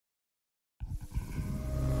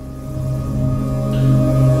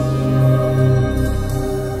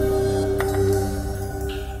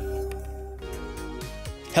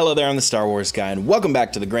Hello there, I'm the Star Wars guy, and welcome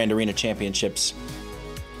back to the Grand Arena Championships.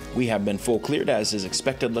 We have been full cleared as is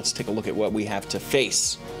expected. Let's take a look at what we have to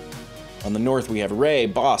face. On the north, we have Rey,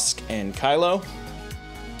 Bossk, and Kylo.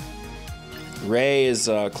 Rey is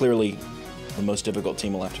clearly the most difficult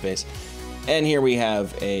team we'll have to face. And here we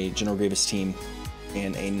have a General Grievous team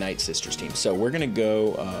and a Night Sisters team. So we're gonna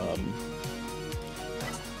go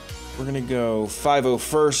 5-0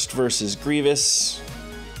 first versus Grievous.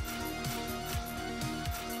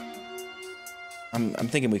 I'm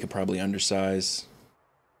thinking we could probably undersize.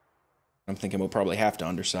 I'm thinking we'll probably have to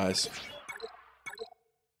undersize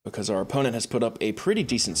because our opponent has put up a pretty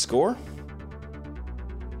decent score.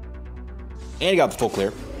 And he got the full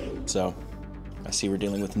clear. So I see we're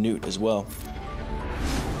dealing with Newt as well.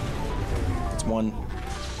 That's one.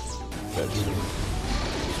 Good.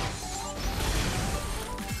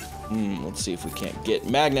 Let's see if we can't get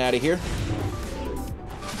Magna out of here.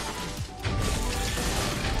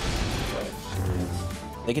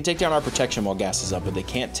 They can take down our protection while gas is up, but they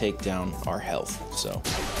can't take down our health. So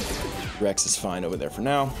Rex is fine over there for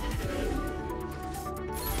now.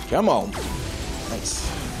 Come on. Nice.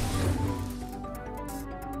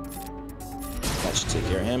 That should take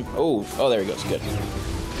care of him. Oh, there he goes. Good.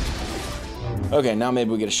 Okay, now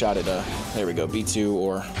maybe we get a shot at, there we go, B2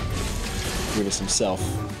 or Grievous himself.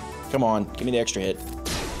 Come on, give me the extra hit.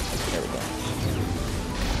 There we go.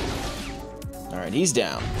 All right, he's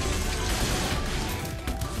down.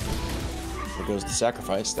 There goes the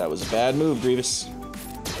sacrifice. That was a bad move, Grievous.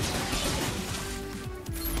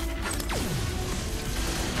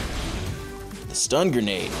 The stun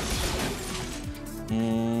grenade.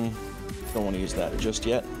 Don't want to use that just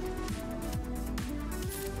yet.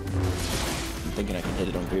 I'm thinking I can hit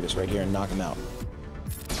it on Grievous right here and knock him out.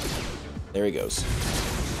 There he goes.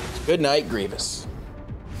 Good night, Grievous.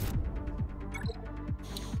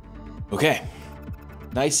 Okay.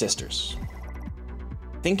 Night Sisters.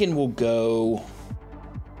 Thinking we'll go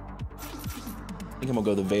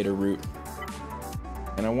the Vader route.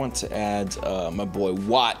 And I want to add my boy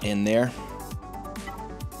Watt in there,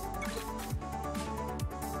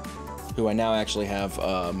 who I now actually have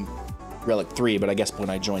Relic 3, but I guess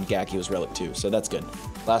when I joined GAC, he was Relic 2, so that's good.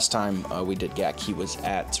 Last time we did GAC, he was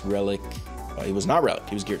at Relic, he was not Relic,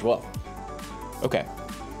 he was Gear 12. Okay,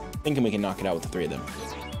 thinking we can knock it out with the three of them.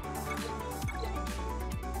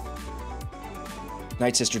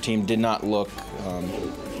 Night Sister team did not look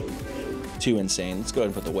too insane. Let's go ahead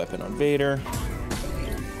and put the weapon on Vader.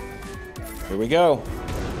 Here we go.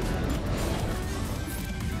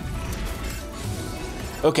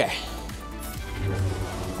 Okay.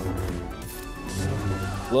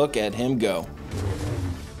 Look at him go.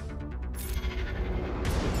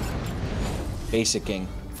 Basicking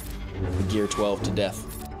the Gear 12 to death.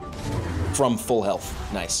 From full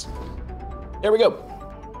health. Nice. There we go.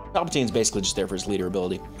 Palpatine's basically just there for his leader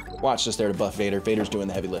ability. Watch just there to buff Vader. Vader's doing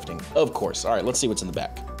the heavy lifting. Of course. Alright, let's see what's in the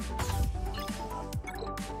back.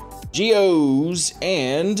 Geos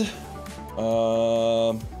and yeah,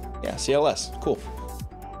 CLS. Cool.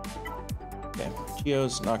 Okay.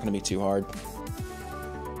 Geo's not gonna be too hard.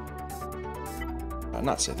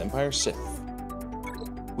 Not Sith Empire, Sith.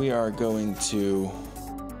 We are going to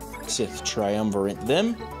Sith Triumvirate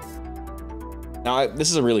them. Now, this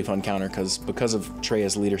is a really fun counter because of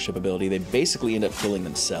Treia's leadership ability, they basically end up killing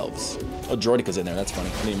themselves. Oh, Droidica's in there. That's funny.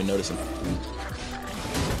 I didn't even notice him.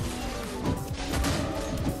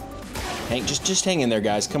 Just hang in there,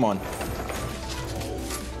 guys. Come on.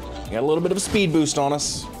 We got a little bit of a speed boost on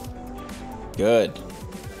us. Good.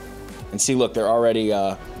 And see, look, they're already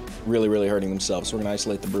really hurting themselves. So we're gonna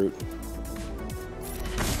isolate the brute.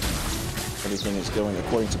 Everything is going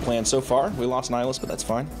according to plan so far. We lost Nihilus, but that's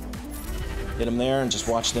fine. Hit them there and just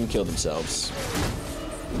watch them kill themselves.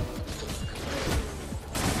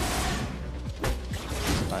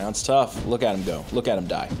 Ion's tough. Look at him go. Look at him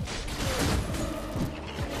die.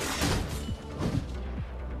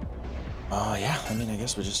 Yeah, I mean, I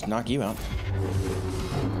guess we'll just knock you out.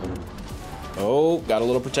 Oh, got a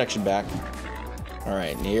little protection back. All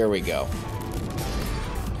right, here we go.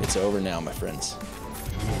 It's over now, my friends.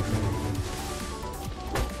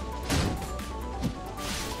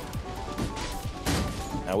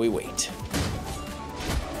 Now we wait.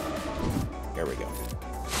 There we go.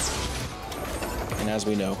 And as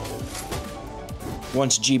we know,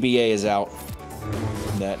 once GBA is out,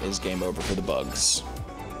 that is game over for the bugs.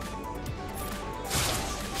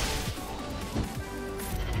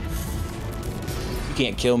 You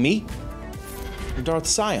can't kill me. You're Darth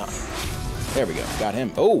Sion. There we go. Got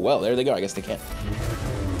him. Oh, well, there they go. I guess they can't.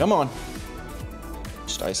 Come on.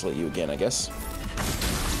 Just isolate you again, I guess.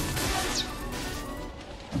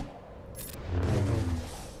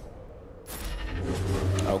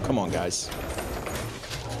 guys.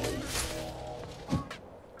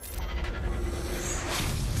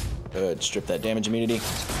 Good. Strip that damage immunity.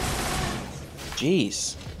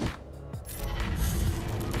 Jeez.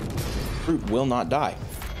 Fruit will not die.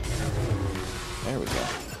 There we go.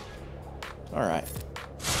 All right.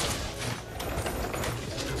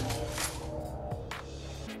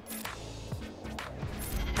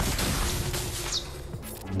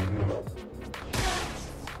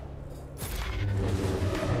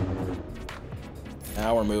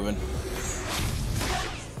 Now we're moving.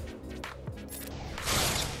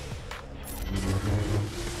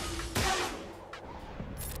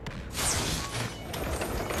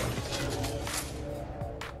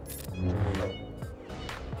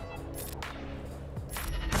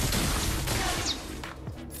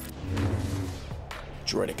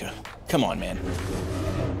 Droidica. Come on, man.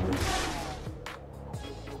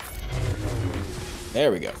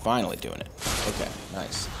 There we go. Finally doing it. Okay,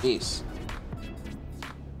 nice. Peace.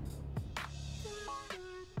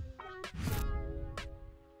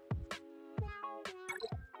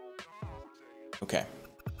 Okay.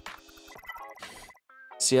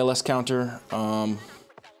 CLS counter. Honestly,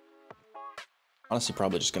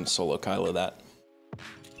 probably just going to solo Kylo that.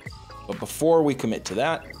 But before we commit to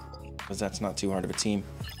that, because that's not too hard of a team,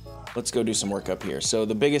 let's go do some work up here. So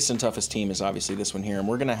the biggest and toughest team is obviously this one here, and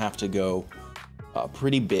we're going to have to go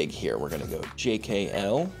pretty big here. We're going to go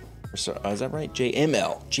JKL. Or so, is that right?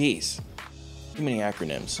 JML. Jeez. Too many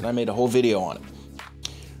acronyms, and I made a whole video on it.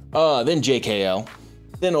 Then JKL.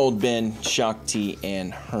 Then Old Ben, Shock T,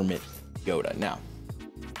 and Hermit Yoda. Now,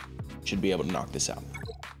 should be able to knock this out.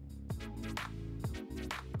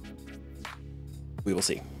 We will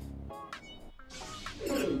see.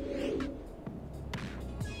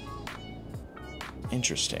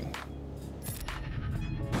 Interesting.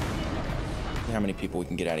 See how many people we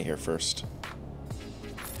can get out of here first.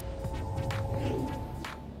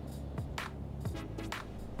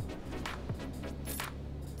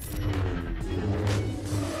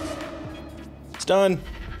 It's done.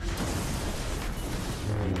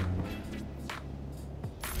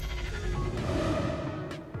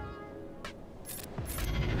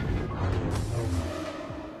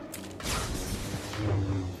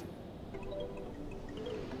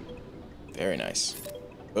 Very nice.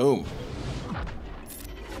 Boom.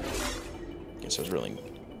 Guess there's really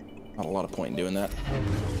not a lot of point in doing that.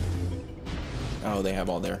 Oh, they have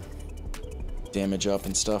all their damage up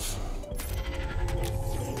and stuff.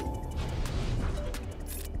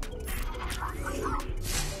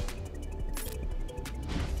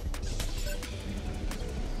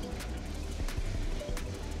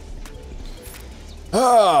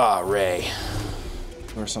 Ah, Ray.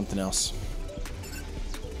 Or something else.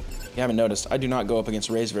 If you haven't noticed, I do not go up against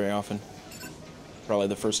Rays very often. Probably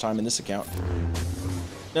the first time in this account.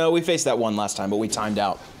 No, we faced that one last time, but we timed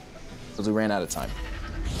out. Because we ran out of time.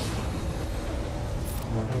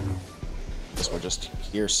 Guess we're just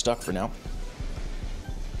here stuck for now.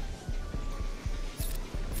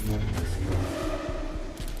 There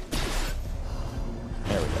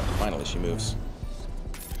we go. Finally she moves.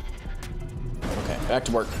 Okay, back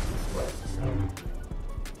to work.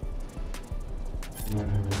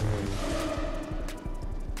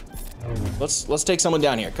 Let's take someone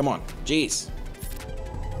down here. Come on. Jeez.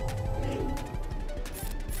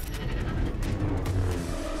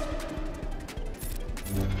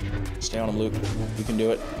 Stay on him, Luke. You can do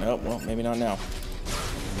it. Nope, well, maybe not now.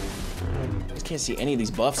 I just can't see any of these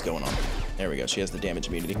buffs going on. There we go. She has the damage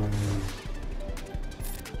immunity.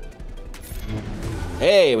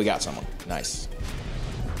 Hey, we got someone. Nice.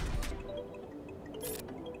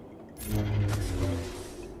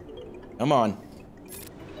 Come on.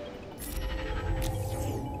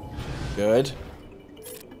 Good.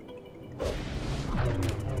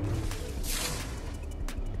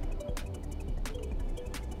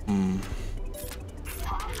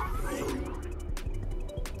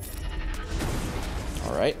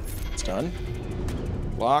 All right, it's done.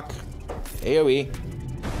 Block. AoE.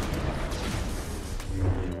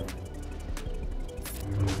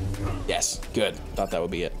 Yes, good. Thought that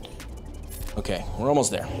would be it. Okay, we're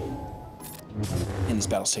almost there. And these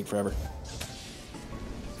battles take forever.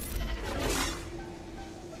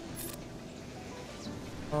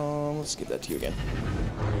 Let's give that to you again.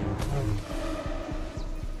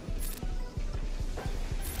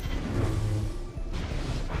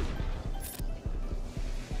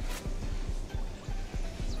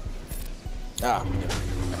 Ah.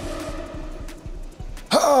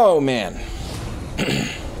 Oh, man.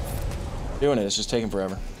 Doing it. It's just taking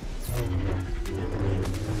forever.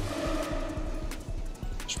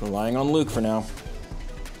 Just relying on Luke for now.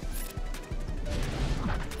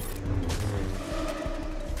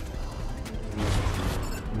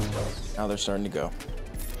 Now they're starting to go.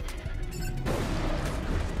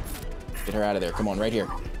 Get her out of there. Come on, right here.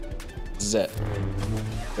 This is it.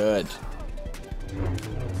 Good.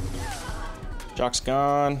 Jock's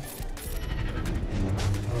gone.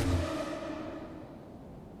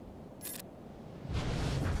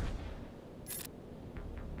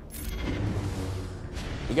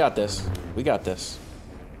 We got this. We got this.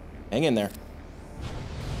 Hang in there.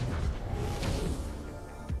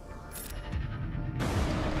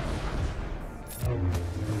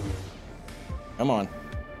 Come on.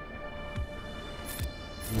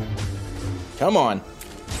 Come on.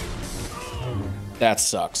 That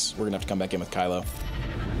sucks. We're gonna have to come back in with Kylo.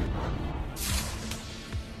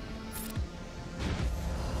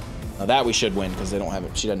 Now that we should win because they don't have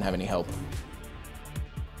it. She doesn't have any help.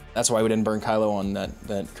 That's why we didn't burn Kylo on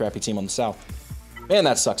that crappy team on the south. Man,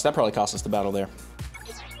 that sucks. That probably cost us the battle there.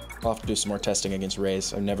 I'll have to do some more testing against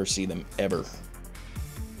Rays. I never see them ever.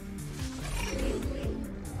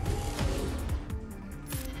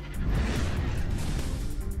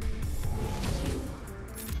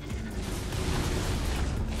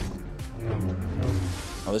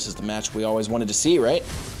 Oh, this is the match we always wanted to see, right?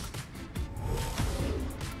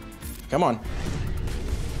 Come on.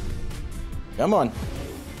 Come on.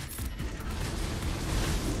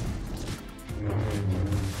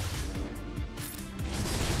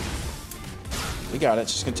 We got it.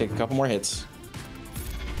 It's just gonna take a couple more hits.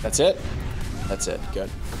 That's it? That's it. Good.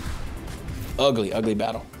 Ugly, ugly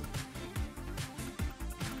battle.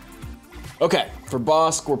 Okay, for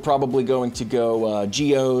Bosk, we're probably going to go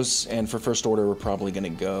Geos, and for First Order, we're probably gonna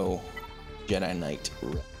go Jedi Knight.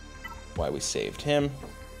 Why we saved him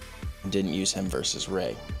and didn't use him versus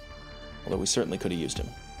Rey. Although we certainly could have used him.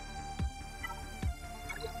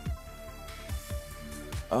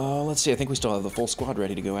 Let's see, I think we still have the full squad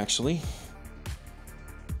ready to go, actually.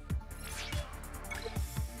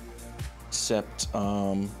 Except, I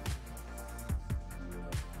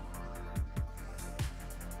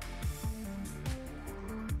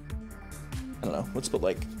don't know, let's put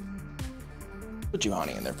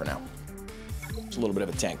Juhani in there for now. It's a little bit of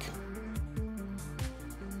a tank.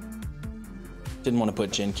 Didn't want to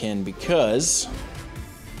put Jin Kin because,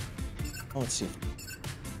 oh, let's see,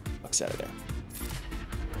 Buck's out of there.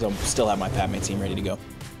 So I still have my Padme team ready to go.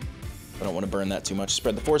 I don't want to burn that too much.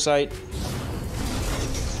 Spread the foresight.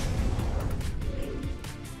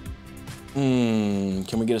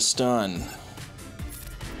 Can we get a stun?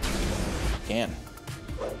 Can.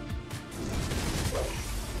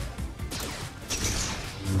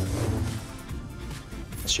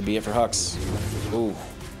 That should be it for Hux. Ooh,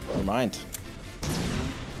 never mind.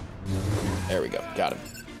 There we go, got him.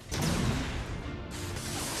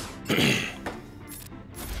 I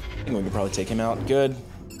think we can probably take him out. Good.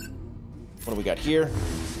 What do we got here?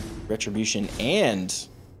 Retribution and...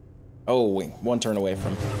 oh, wait, one turn away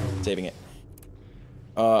from saving it.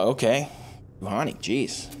 Okay. Juhani,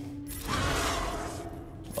 jeez.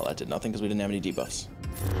 Well, that did nothing because we didn't have any debuffs.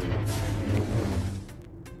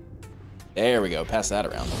 There we go, pass that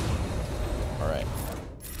around. Alright.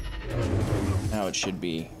 Now it should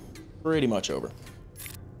be pretty much over.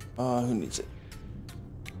 Who needs it?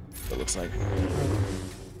 It looks like.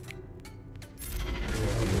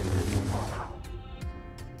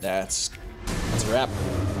 That's a wrap.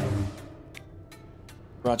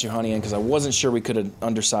 Brought Juhani in because I wasn't sure we could have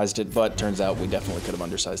undersized it, but turns out we definitely could have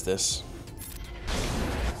undersized this.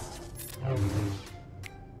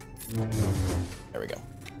 There we go.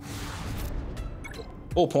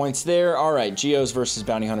 Full points there. All right, Geos versus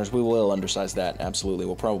Bounty Hunters. We will undersize that. Absolutely.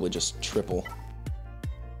 We'll probably just triple.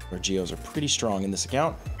 Our Geos are pretty strong in this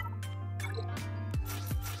account.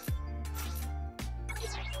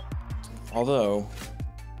 Although,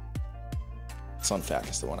 Sun Fac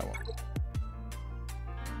is the one I want.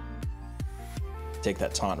 Take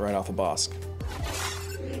that taunt right off of Bosk.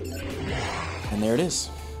 And there it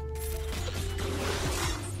is.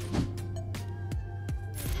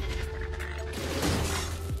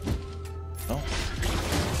 Well,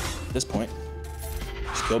 at this point,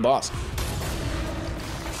 just kill Bosk.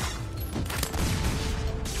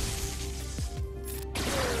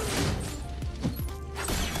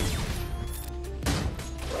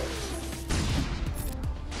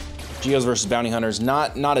 Geos versus Bounty Hunters,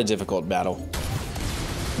 not a difficult battle.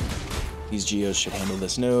 These Geos should handle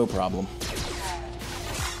this, no problem.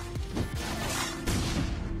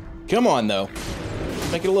 Come on, though.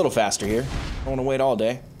 Make it a little faster here. Don't want to wait all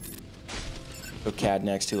day. Go Cad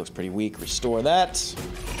next, he looks pretty weak. Restore that.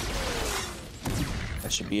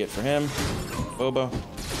 That should be it for him. Boba.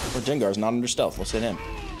 Or Jengar's not under stealth, let's hit him.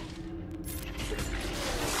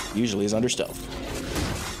 Usually is under stealth.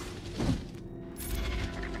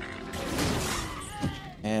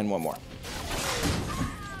 And one more.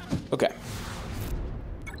 Okay.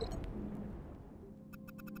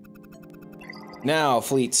 Now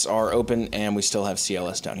fleets are open and we still have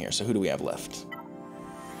CLS down here. So who do we have left?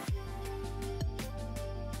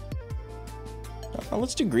 Oh,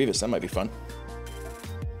 let's do Grievous. That might be fun.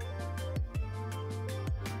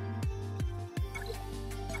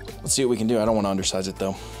 Let's see what we can do. I don't want to undersize it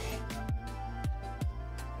though.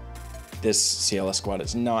 This CLS squad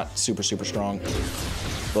is not super strong,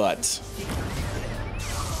 but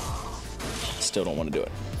still don't want to do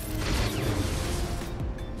it.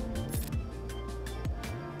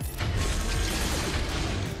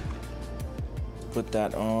 Put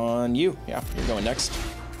that on you. Yeah, you're going next.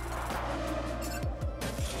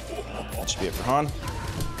 That should be it for Han.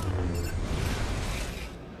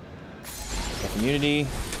 Immunity.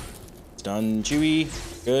 It's done. Chewie.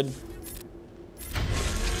 Good.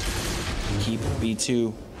 Keep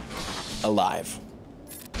B2 alive.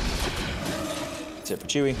 That's it for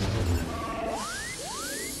Chewie.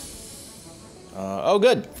 Oh,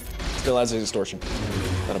 good. Still has a distortion.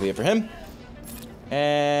 That'll be it for him.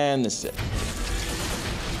 And this is it.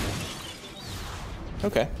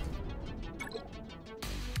 Okay.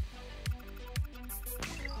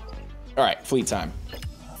 All right, fleet time.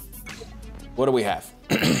 What do we have?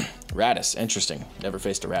 Radis, interesting. Never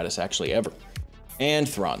faced a Radis actually ever. And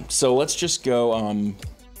Thrawn. So let's just go,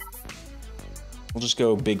 we'll just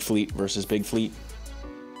go big fleet versus big fleet.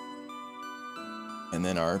 And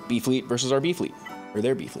then our B fleet versus our B fleet, or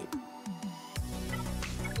their B fleet.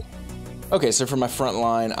 Okay, so for my front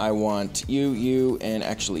line, I want you, and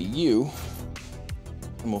actually you.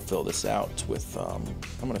 And we'll fill this out with, I'm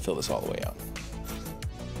gonna fill this all the way out.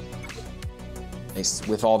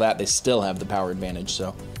 With all that, they still have the power advantage,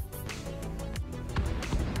 so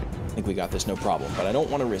I think we got this no problem, but I don't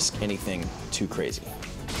want to risk anything too crazy.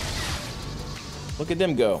 Look at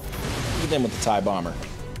them go. Look at them with the TIE bomber.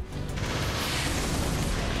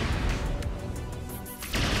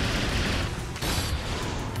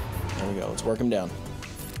 There we go. Let's work them down.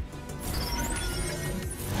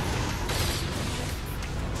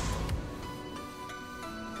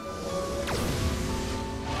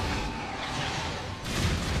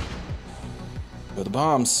 Go the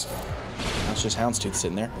bombs. That's just Houndstooth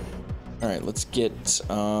sitting there. All right, let's get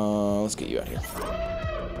you out here.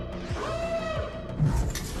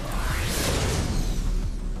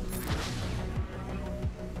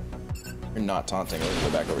 You're not taunting. Let's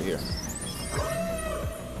go back over here.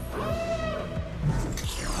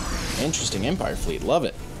 Interesting Empire fleet. Love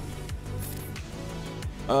it.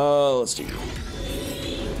 Let's do you.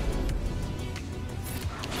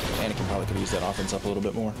 Anakin probably could use that offense up a little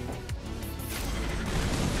bit more.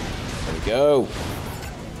 There we go.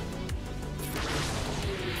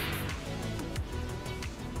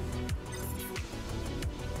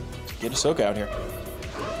 Get Ahsoka out here.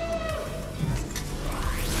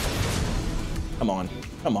 Come on.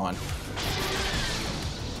 Come on.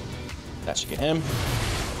 That should get him.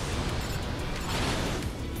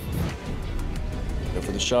 Go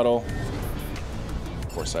for the shuttle.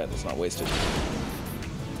 Foresight, that's not wasted.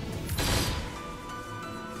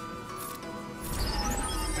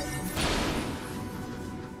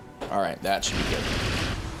 All right, that should be good.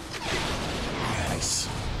 Nice.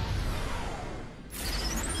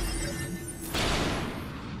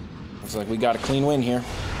 Looks like we got a clean win here.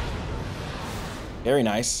 Very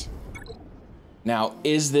nice. Now,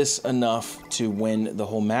 is this enough to win the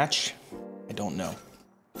whole match? I don't know.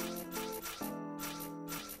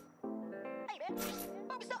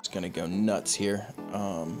 Just gonna go nuts here.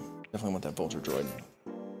 Definitely want that Vulture droid.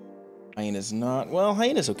 Hyena's not, well,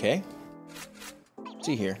 Hyena's okay. Let's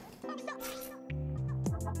see here.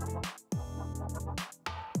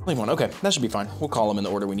 Leave one, okay, that should be fine. We'll call them in the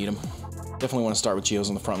order we need them. Definitely want to start with Geos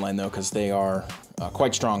on the front line though, because they are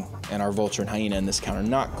quite strong, and our Vulture and Hyena in this count are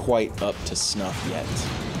not quite up to snuff yet.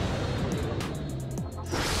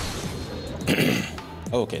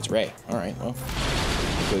 Oh, okay, it's Rey. All right, well,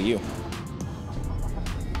 go you.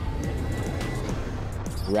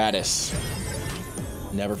 Radis.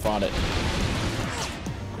 Never fought it.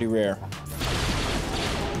 Pretty rare.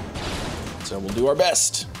 So we'll do our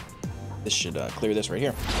best. This should clear this right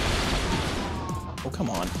here. Oh, come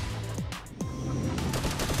on.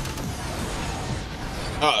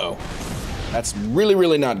 Uh-oh. That's really,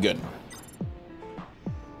 really not good.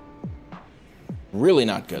 Really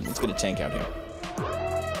not good. Let's get a tank out here.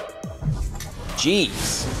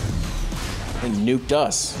 Jeez. They nuked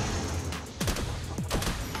us.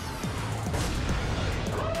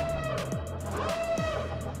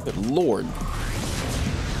 Good lord.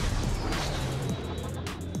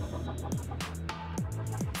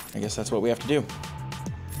 I guess that's what we have to do.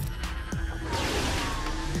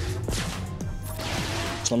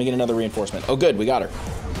 Let me get another reinforcement. Oh, good. We got her.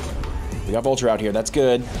 We got Vulture out here. That's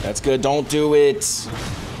good. That's good. Don't do it.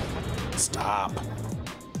 Stop.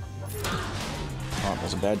 Oh, that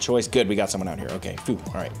was a bad choice. Good. We got someone out here. Okay. Phew.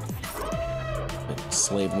 All right.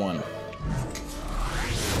 Slave 1.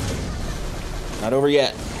 Not over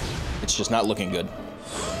yet. It's just not looking good.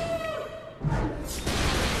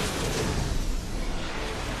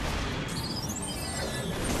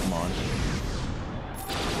 Come on.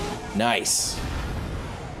 Nice.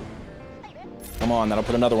 Come on, that'll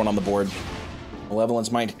put another one on the board.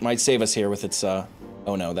 Malevolence might save us here with its, oh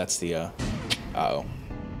no, that's the, uh-oh.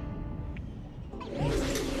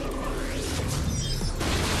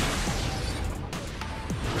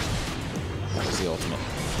 That was the ultimate.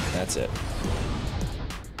 That's it.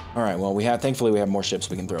 All right, well, thankfully we have more ships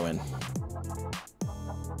we can throw in.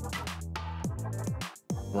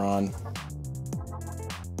 Ron.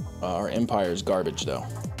 Our Empire's garbage, though.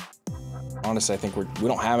 Honestly, I think we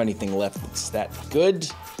don't have anything left that's that good.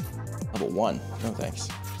 Level 1. No thanks.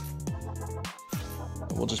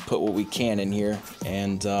 We'll just put what we can in here,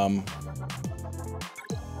 and I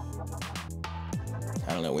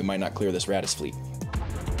don't know. We might not clear this Radis fleet,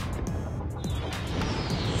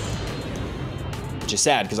 which is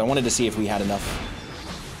sad because I wanted to see if we had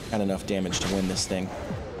enough damage to win this thing,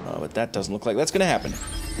 but that doesn't look like that's gonna happen.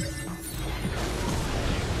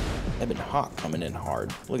 Ebon Hawk coming in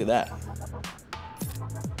hard. Look at that.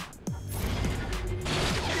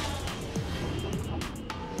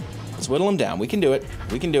 Let's whittle him down. We can do it.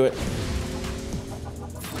 We can do it.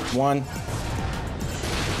 1.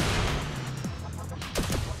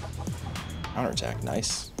 Counterattack.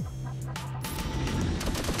 Nice.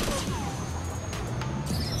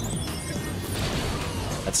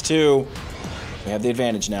 That's 2. We have the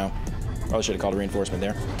advantage now. Probably should have called a reinforcement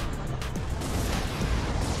there.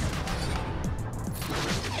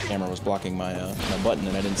 Camera was blocking my button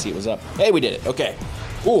and I didn't see it was up. Hey, we did it. Okay.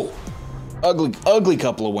 Ooh. Ugly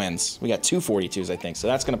couple of wins. We got 2 42s, I think. So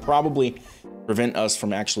that's going to probably prevent us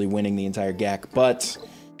from actually winning the entire GAC. But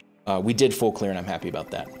we did full clear, and I'm happy about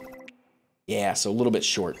that. Yeah, so a little bit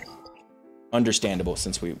short. Understandable,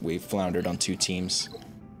 since we floundered on 2 teams.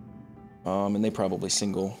 And they probably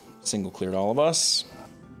single cleared all of us.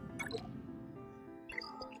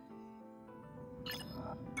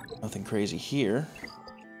 Nothing crazy here.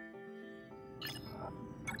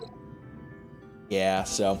 Yeah,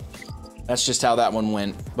 so that's just how that one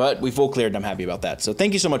went. But we full cleared, and I'm happy about that. So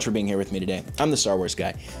thank you so much for being here with me today. I'm the Star Wars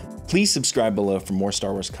guy. Please subscribe below for more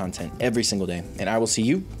Star Wars content every single day, and I will see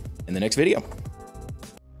you in the next video.